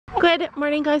Good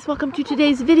morning, guys. Welcome to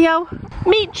today's video.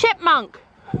 Meet Chipmunk.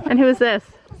 And who is this?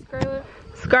 Scarlet.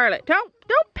 Scarlet. Don't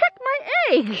pick my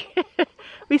egg.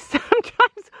 we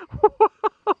sometimes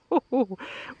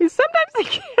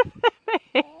give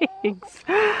them eggs.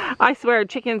 I swear,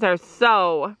 chickens are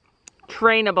so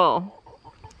trainable.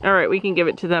 All right, we can give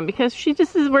it to them because she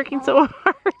just is working so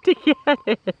hard to get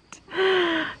it.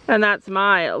 And that's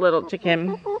my little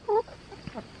chicken.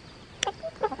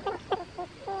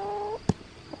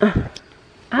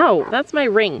 Ow, that's my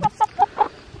ring.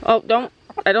 Oh,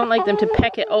 I don't like them to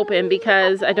peck it open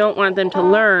because I don't want them to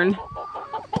learn.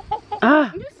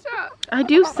 Ah, You suck. I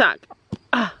do suck.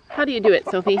 Ah, how do you do it,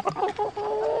 Sophie?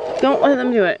 Don't let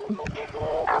them do it.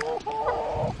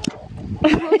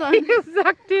 Hold on. You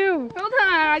suck too. Hold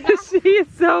on, I got She is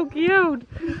so cute.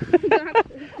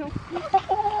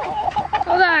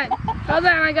 Hold on,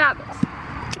 I got this.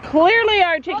 Clearly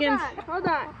our chickens. Hold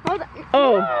on.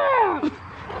 Oh,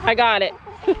 I got it.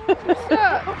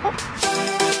 Suck.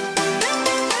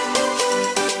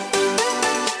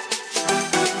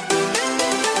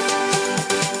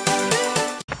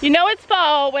 You know it's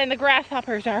fall when the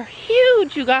grasshoppers are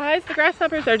huge, you guys. The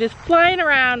grasshoppers are just flying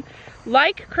around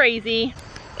like crazy.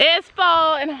 It's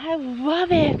fall and I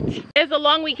love it. It's a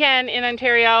long weekend in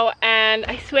Ontario and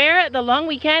I swear the long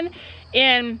weekend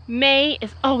in May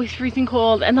is always freezing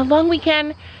cold and the long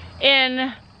weekend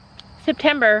in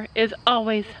September is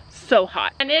always so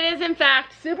hot. And it is in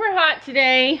fact super hot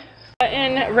today.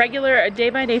 In regular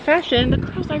day-by-day fashion, the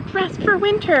girls are dressed for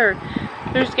winter.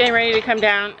 They're just getting ready to come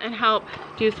down and help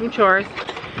do some chores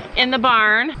in the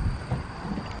barn.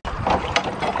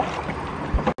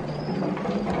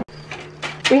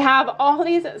 We have all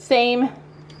these same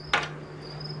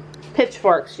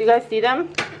pitchforks. You guys see them?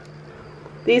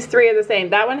 These three are the same.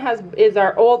 That one is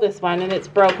our oldest one and it's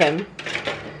broken.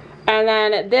 And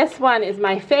then this one is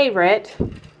my favorite.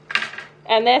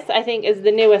 And this I think is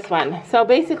the newest one. So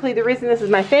basically the reason this is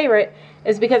my favorite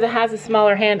is because it has a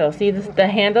smaller handle. See the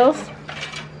handles?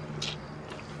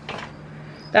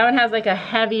 That one has like a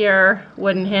heavier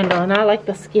wooden handle and I like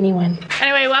the skinny one.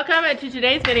 Anyway, welcome to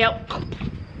today's video.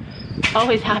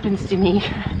 Always happens to me.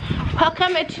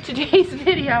 Welcome to today's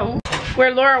video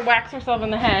where Laura whacks herself in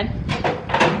the head.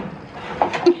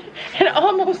 And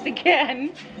almost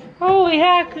again. Holy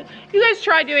heck. You guys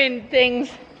try doing things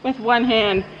with one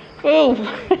hand. Move.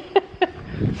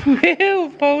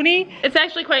 Move, pony. It's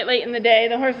actually quite late in the day.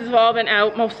 The horses have all been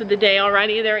out most of the day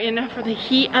already. They're in for the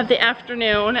heat of the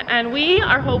afternoon and we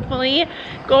are hopefully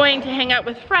going to hang out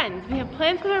with friends. We have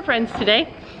plans with our friends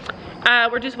today.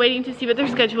 We're just waiting to see what their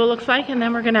schedule looks like and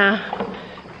then we're gonna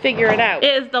figure it out.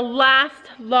 It is the last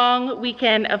long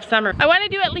weekend of summer. I want to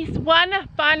do at least one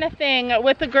fun thing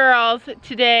with the girls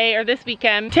today or this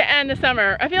weekend to end the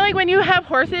summer. I feel like when you have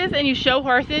horses and you show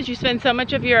horses, you spend so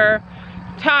much of your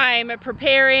time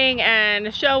preparing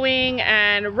and showing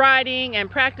and riding and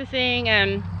practicing,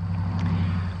 and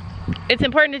it's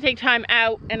important to take time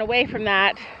out and away from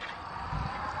that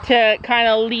to kind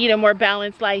of lead a more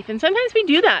balanced life, and sometimes we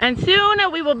do that. And soon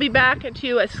we will be back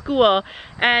to a school,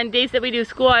 and days that we do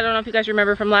school, I don't know if you guys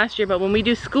remember from last year, but when we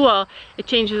do school it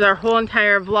changes our whole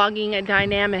entire vlogging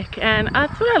dynamic, and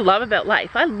that's what I love about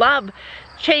life. I love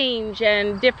change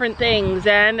and different things,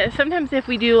 and sometimes if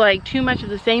we do like too much of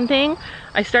the same thing,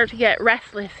 I start to get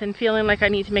restless and feeling like I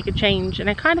need to make a change, and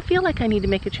I kind of feel like I need to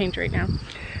make a change right now.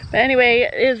 But anyway,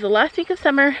 it is the last week of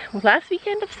summer, last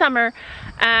weekend of summer,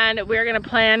 and we're gonna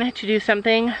plan to do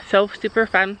something so super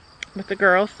fun with the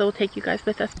girls, so we'll take you guys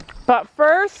with us. But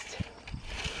first,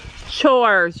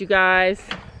 chores, you guys.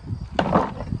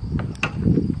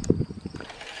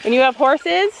 When you have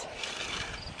horses,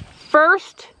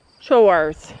 first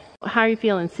chores. How are you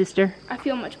feeling, sister? I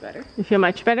feel much better. You feel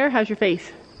much better? How's your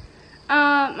face?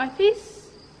 My face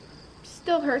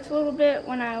still hurts a little bit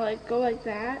when I like go like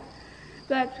that.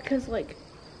 That's because like,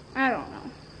 I don't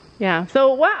know. Yeah,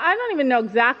 so what, I don't even know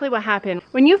exactly what happened.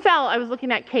 When you fell, I was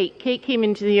looking at Kate. Kate came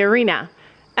into the arena.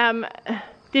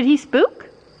 Did he spook?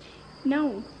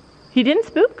 No. He didn't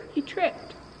spook? He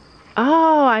tripped.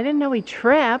 Oh, I didn't know he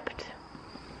tripped.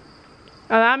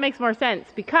 Oh, that makes more sense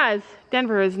because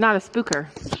Denver is not a spooker.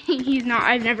 He's not.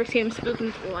 I've never seen him spook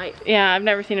in his life. Yeah, I've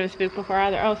never seen him spook before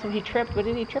either. Oh, so he tripped. What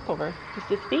did he trip over? Just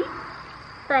his feet?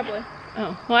 Probably.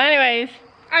 Oh, well anyways.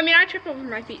 I mean, I trip over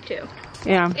my feet too.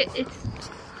 Yeah.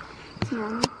 It's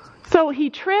normal. So he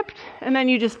tripped and then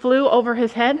you just flew over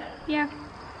his head? Yeah.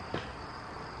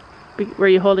 Were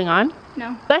you holding on?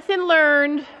 No. Lesson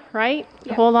learned, right?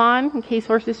 Yeah. Hold on in case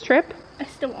horses trip. I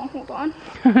still won't hold on.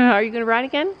 Are you gonna ride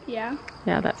again? Yeah.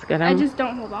 Yeah, that's good. I just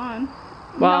don't hold on.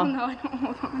 Well, no, I don't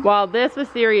hold on. Well, this was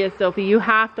serious, Sophie. You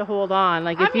have to hold on.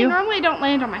 Like, if normally I don't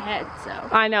land on my head, so.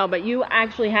 I know, but you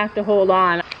actually have to hold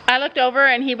on. I looked over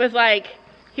and he was like,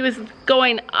 he was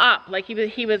going up. Like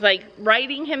he was like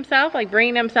righting himself, like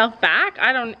bringing himself back.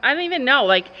 I don't even know.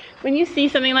 Like, when you see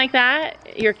something like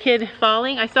that, your kid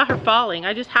falling. I saw her falling.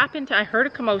 I heard a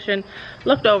commotion,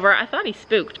 looked over. I thought he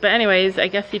spooked, but anyways, I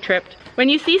guess he tripped. When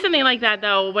you see something like that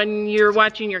though, when you're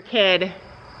watching your kid,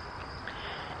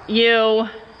 it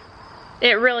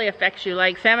really affects you.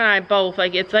 Like Sam and I both,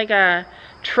 like it's like a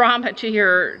trauma to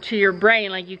your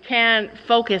brain. Like you can't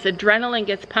focus, adrenaline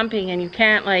gets pumping and you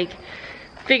can't like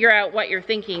figure out what you're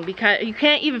thinking, because you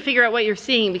can't even figure out what you're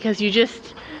seeing because you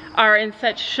just are in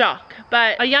such shock.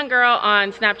 But a young girl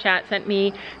on Snapchat sent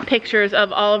me pictures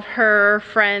of all of her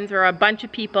friends, or a bunch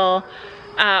of people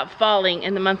falling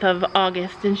in the month of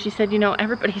August, and she said, you know,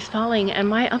 everybody's falling and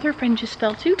my other friend just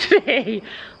fell too today.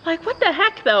 Like, what the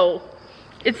heck though?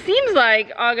 It seems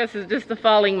like August is just the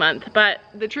falling month, but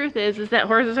the truth is that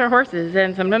horses are horses,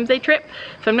 and sometimes they trip,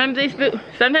 sometimes they spook,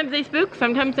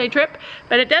 sometimes they trip.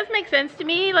 But it does make sense to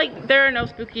me. Like, there are no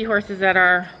spooky horses at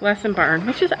our lesson barn,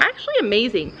 which is actually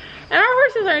amazing. And our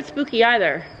horses aren't spooky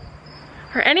either.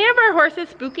 Are any of our horses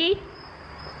spooky?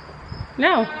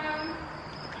 No.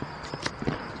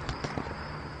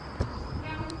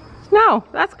 No,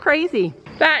 that's crazy.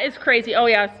 That is crazy. Oh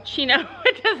yeah, Chino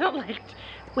doesn't like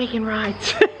wagon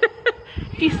rides.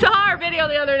 If you saw our video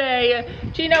the other day,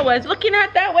 Chino was looking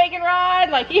at that wagon ride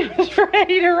like he was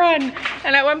ready to run.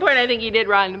 And at one point I think he did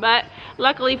run, but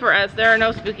luckily for us, there are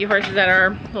no spooky horses at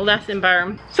our lesson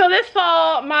barn. So this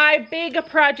fall, my big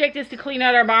project is to clean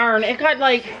out our barn. It got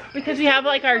like, because we have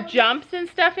like our jumps and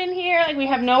stuff in here, like we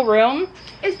have no room.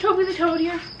 Is Toby the toad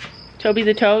here? Toby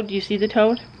the toad, do you see the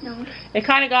toad? No. It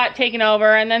kind of got taken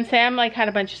over, and then Sam like had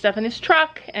a bunch of stuff in his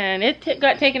truck and it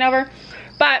got taken over.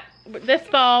 But this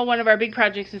fall, one of our big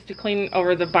projects is to clean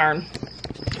over the barn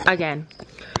again.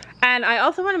 And I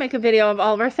also want to make a video of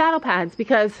all of our saddle pads,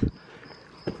 because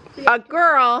a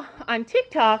girl on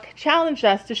TikTok challenged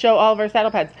us to show all of our saddle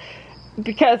pads,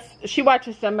 because she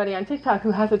watches somebody on TikTok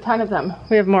who has a ton of them.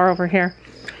 We have more over here.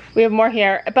 We have more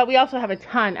here, but we also have a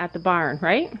ton at the barn,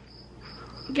 right?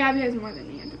 Gabby has more than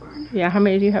me at the barn. Yeah, how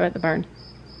many do you have at the barn?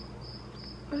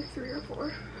 Like 3 or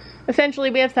 4. Essentially,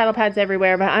 we have saddle pads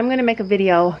everywhere, but I'm going to make a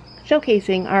video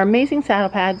showcasing our amazing saddle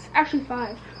pads. Actually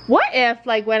 5. What if,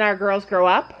 like, when our girls grow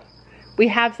up, we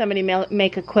have somebody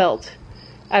make a quilt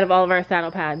out of all of our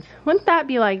saddle pads? Wouldn't that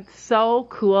be, like, so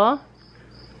cool?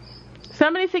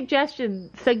 Somebody suggested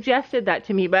that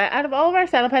to me, but out of all of our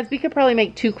saddle pads, we could probably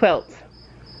make 2 quilts.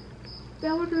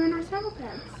 That would ruin our saddle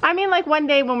pads. I mean, like, one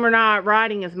day when we're not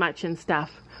riding as much and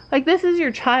stuff. Like, this is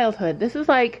your childhood. This is,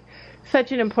 like,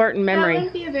 such an important memory. That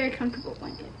wouldn't be a very comfortable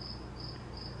blanket.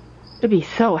 It'd be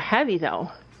so heavy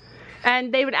though.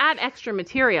 And they would add extra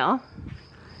material.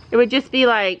 It would just be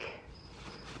like,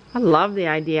 I love the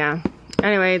idea.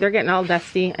 Anyway, they're getting all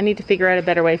dusty. I need to figure out a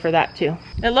better way for that too.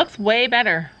 It looks way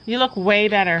better. You look way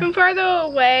better. From farther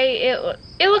away,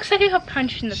 it looks like I got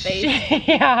punched in the face.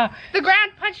 Yeah. The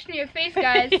ground punched me in the face,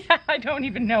 guys. Yeah, I don't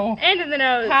even know. And in the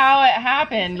nose. How it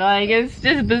happened. Like, it's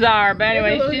just bizarre. But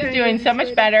anyway, she's doing so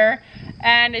much better.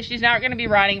 And she's not going to be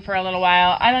riding for a little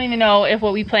while. I don't even know if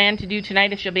what we plan to do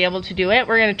tonight, if she'll be able to do it.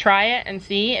 We're going to try it and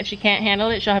see. If she can't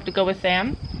handle it, she'll have to go with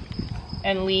Sam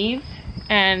and leave.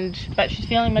 But she's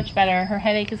feeling much better. Her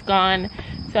headache is gone.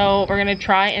 So we're going to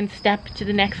try and step to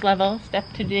the next level, step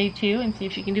to day 2, and see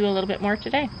if she can do a little bit more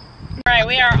today. All right,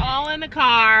 we are all in the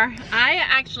car.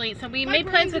 So we made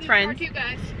plans with friends,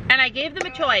 and I gave them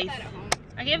a choice.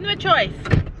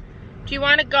 Do you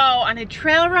want to go on a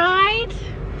trail ride?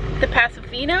 The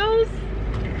Pasafinos?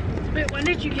 Wait, when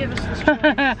did you give us this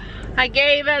choice? I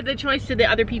gave the choice to the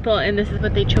other people, and this is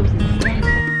what they chose instead.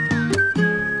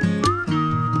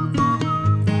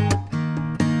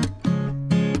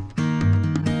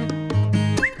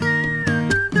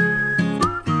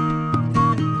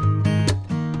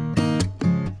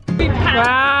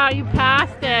 Wow, you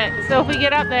passed it. Sophie,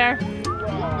 get up there.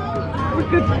 We're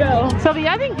good to go. Sophie,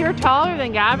 I think you're taller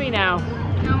than Gabby now.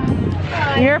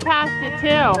 You're past it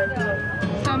too.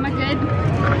 So am I good?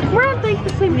 We're like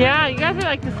the same. Yeah, you guys are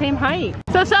like the same height.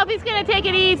 So Sophie's gonna take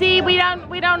it easy. We don't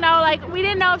know, like, we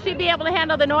didn't know if she'd be able to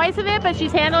handle the noise of it, but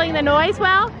she's handling the noise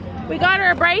well. We got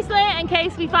her a bracelet in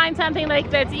case we find something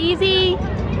like that's easy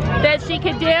that she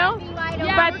could do.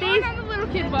 Yeah, but these have a little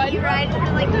kid bud. You ride for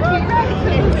like the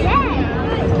kid. Yeah.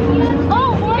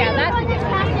 Oh, yeah, that's a good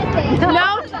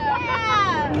No.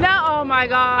 No, oh my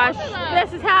gosh.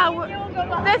 This is how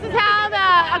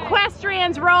the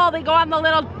equestrians roll. They go on the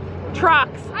little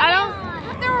trucks. I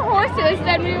If there were horses,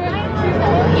 then we would.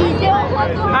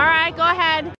 All right, go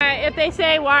ahead. All right, if they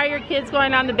say, why are your kids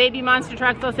going on the baby monster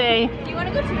trucks, they'll say, Do you want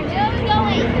to go to the gym?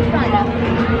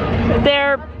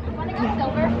 they're, Want to go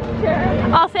silver?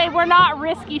 Sure. I'll say, we're not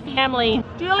risky family.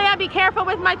 Julia, be careful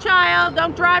with my child.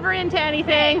 Don't drive her into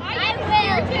anything. I'm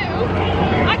there too.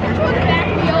 I control the back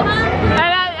wheel.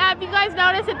 And, have you guys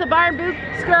noticed that the Barn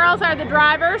Boots girls are the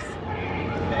drivers?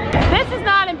 This is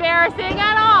not embarrassing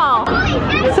at all.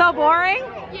 So boring?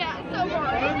 Yeah, it's so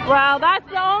boring. Well, that's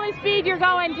the only speed you're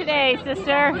going today,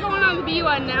 sister. We're going on the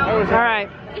B1 now. All right.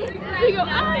 We go up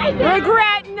and down.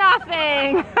 Regret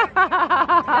nothing.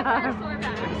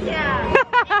 Yeah.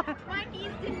 My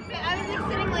knees didn't fit. I was like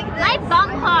sitting like this. I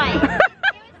bumped high. It was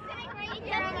sitting right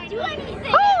here. Doesn't do anything.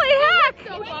 Holy heck!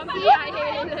 So bumpy, I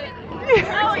hated it.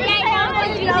 Oh,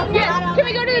 yeah. Can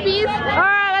we go to the bees? All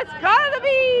right, let's go to the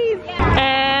bees.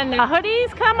 And the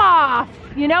hoodies come off.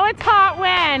 You know it's hot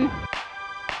when.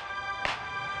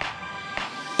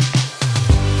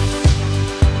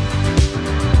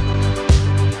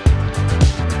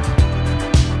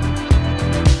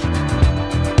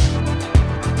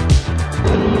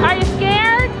 Are you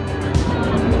scared?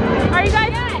 Are you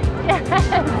guys? Yes.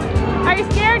 Are you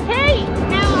scared, Kate?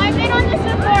 No, I've been on this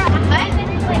before. I've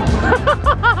been like,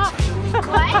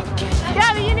 what?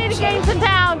 Yeah, but you need to gain some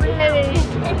pounds, baby.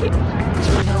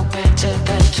 No better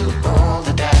than to roll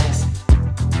the dice.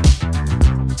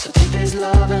 So take this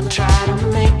love and try to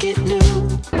make it new.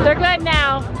 They're good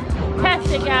now.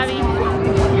 Test it, Gabby.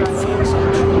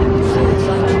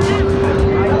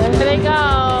 There they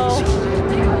go.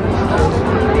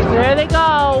 There they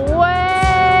go.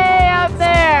 Way up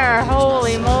there.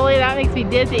 Holy moly, that makes me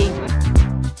dizzy.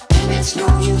 And it's no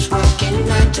use working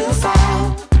 9 to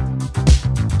 5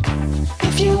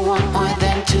 if you want more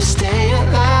than to stay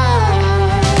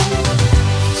alive.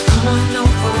 So come on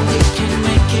over, we can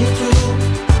make it through.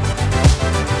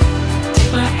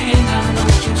 Take my hand, I know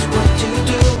just what to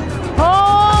do.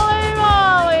 Holy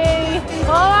moly.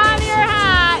 Hold on to your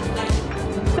hat.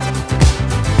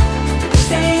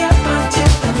 Stay up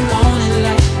until the morning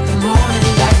light, the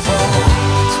morning light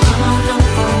falls. So come on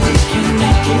over, we can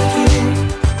make it through.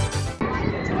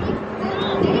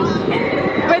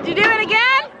 Would you do it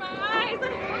again?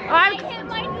 I hit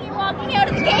my knee walking out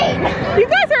of the gate. You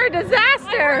guys are a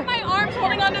disaster. My arm's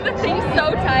holding onto the thing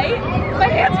so tight. My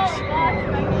hands are.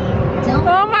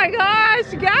 Oh my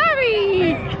gosh,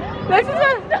 Gabby. This is a...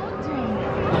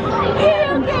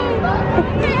 I'm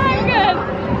good.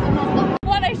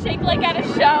 What I shake like at a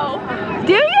show.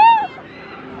 Do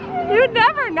you? You'd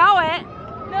never know it.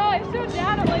 No, I showed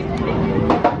Dad it like.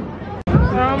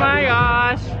 Oh my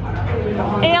gosh.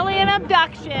 Alien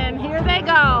abduction. Here they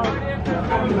go.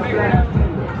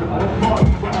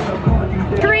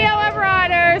 Trio of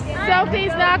riders.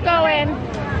 Sophie's not going.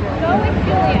 Go with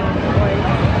Julia.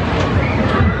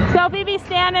 Sophie be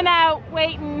standing out,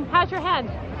 waiting. How's your head?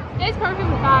 It's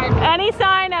perfectly fine. Any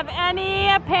sign of any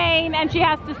pain and she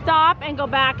has to stop and go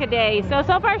back a day. So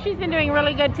far she's been doing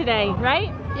really good today,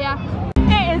 right? Yeah.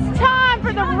 It is time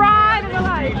for the ride of the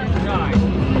life.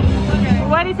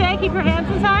 What do you say? Keep your hands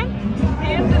inside?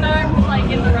 Hands and arms like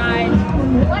in the ride.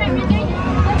 Whatever you're doing,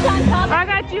 what's on top? I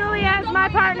got Julia as my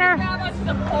partner. Grab onto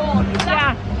the pole.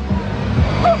 Yeah.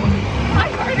 I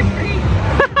heard a creak.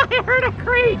 I heard a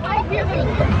creak. I hear the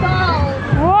balls.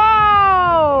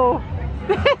 Whoa!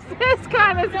 This is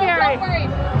kind of No, scary. don't worry.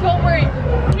 Don't worry.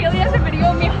 Kaylee has a video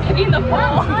of me hugging the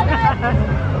pole.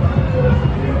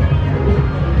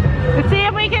 Let's see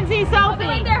if we can see Sophie.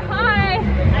 Like they're high.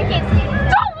 I can't see it.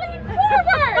 Don't lean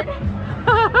forward.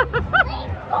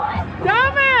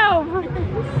 Don't move.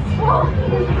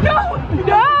 No.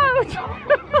 No.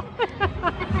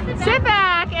 Sit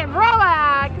back and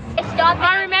relax. Stop.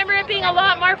 I remember it being a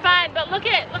lot more fun, but look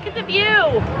at the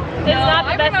view. This is not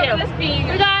the best view. This being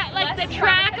We got like the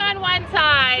track on one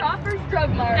side, Shoppers Drug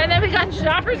Mart. and then we got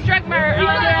Shoppers Drug Mart on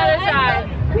the other side.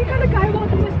 We got a guy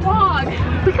walking his dog.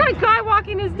 We got a guy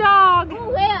walking his dog.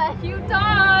 Where? Cute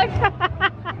dog.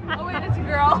 Oh wait, it's a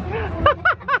girl.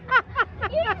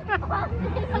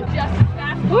 Just as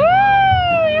fast. Woo!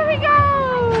 Here we go.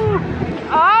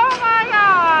 Oh my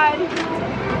God.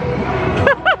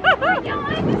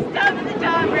 I'm just down to the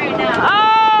top right now. Oh,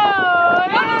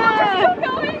 yeah.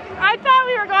 I thought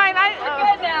we were going.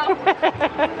 Good now.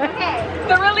 Okay.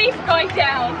 The relief going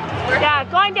down. Yeah,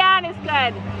 going down is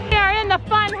good. We are in the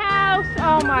fun house.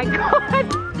 Oh my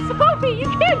God. Sophie, you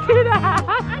can't do that.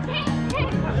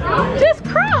 Just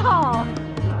crawl.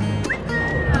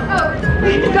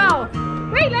 Go.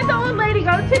 Wait, let the old lady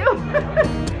go too.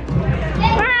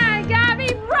 All right,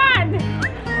 Gabby, run.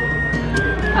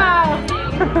 Oh.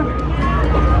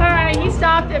 All right, he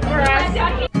stopped it for us.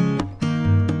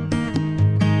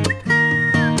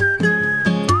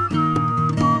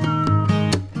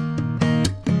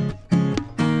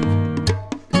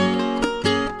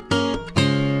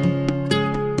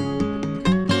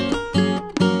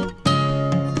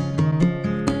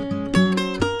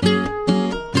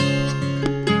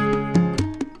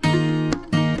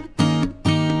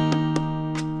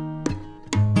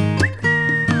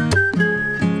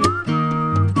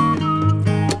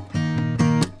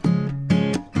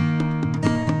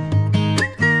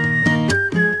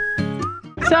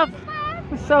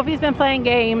 Sophie's been playing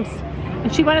games,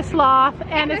 and she won a sloth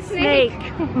and a snake.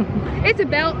 It's a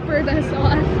belt for the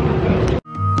sloth.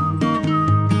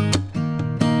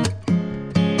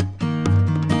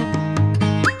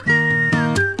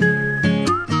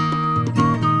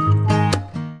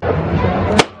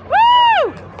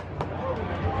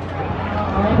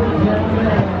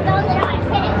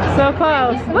 So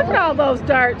close. Look at all those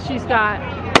darts she's got.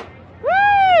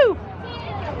 Woo!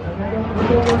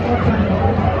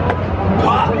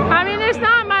 I mean, there's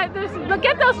not much. Look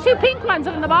at those 2 pink ones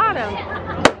on the bottom.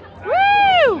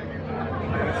 Woo!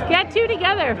 Get 2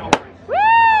 together.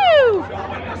 Woo!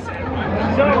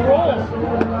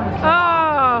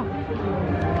 Oh.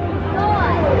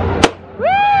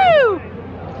 Woo!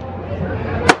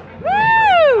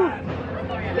 Woo!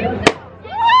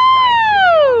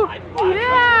 Woo!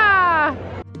 Yeah!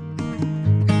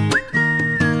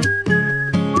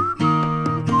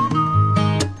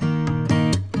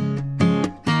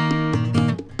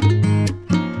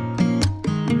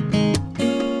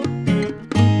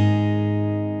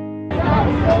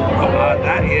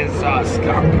 That is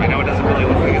skunk. I know it doesn't really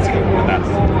look like it's skunk, but that's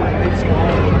skunk.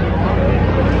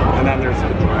 And then there's the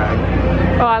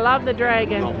dragon. Oh, I love the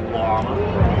dragon. The llama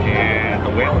and the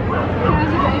whale.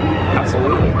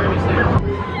 Absolutely.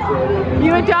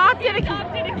 You adopted a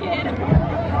kid.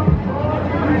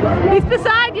 He's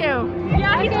beside you.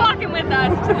 Yeah, he's walking with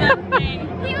us.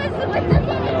 He was with us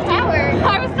on the tower.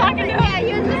 I was talking to him. Yeah,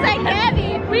 he was beside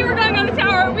Gabby. We were going on the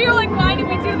tower. We were like, why did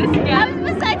we do this again? I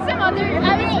was beside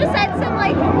some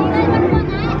like, you guys want to go on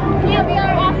that? Yeah, we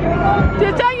are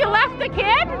after. So you left the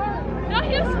kid? No,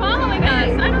 he was following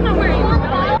us. I don't know where he was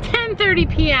going. 10:30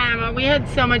 p.m. We had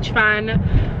so much fun.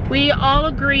 We all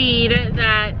agreed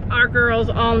that our girls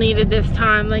all needed this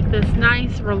time, like this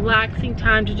nice, relaxing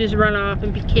time to just run off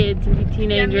and be kids and be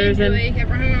teenagers. Yeah, me and Julia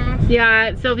kept running off.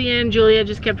 Yeah, Sophie and Julia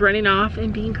just kept running off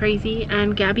and being crazy.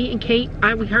 And Gabby and Kate,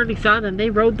 we hardly saw them. They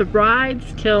rode the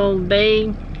rides till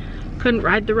they couldn't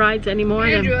ride the rides anymore.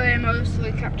 Me and Julia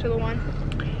mostly kept to the one.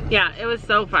 Yeah, it was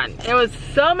so fun. It was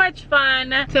so much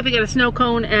fun. Sophie got a snow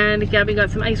cone and Gabby got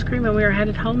some ice cream, and we are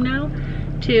headed home now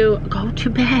to go to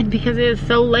bed because it is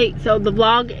so late. So the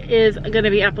vlog is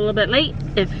gonna be up a little bit late.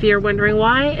 If you're wondering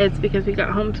why, it's because we got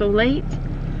home so late.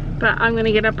 But I'm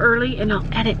gonna get up early and I'll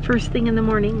edit first thing in the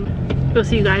morning. We'll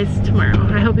see you guys tomorrow.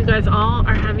 I hope you guys all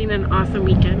are having an awesome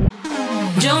weekend.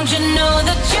 Don't you know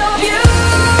that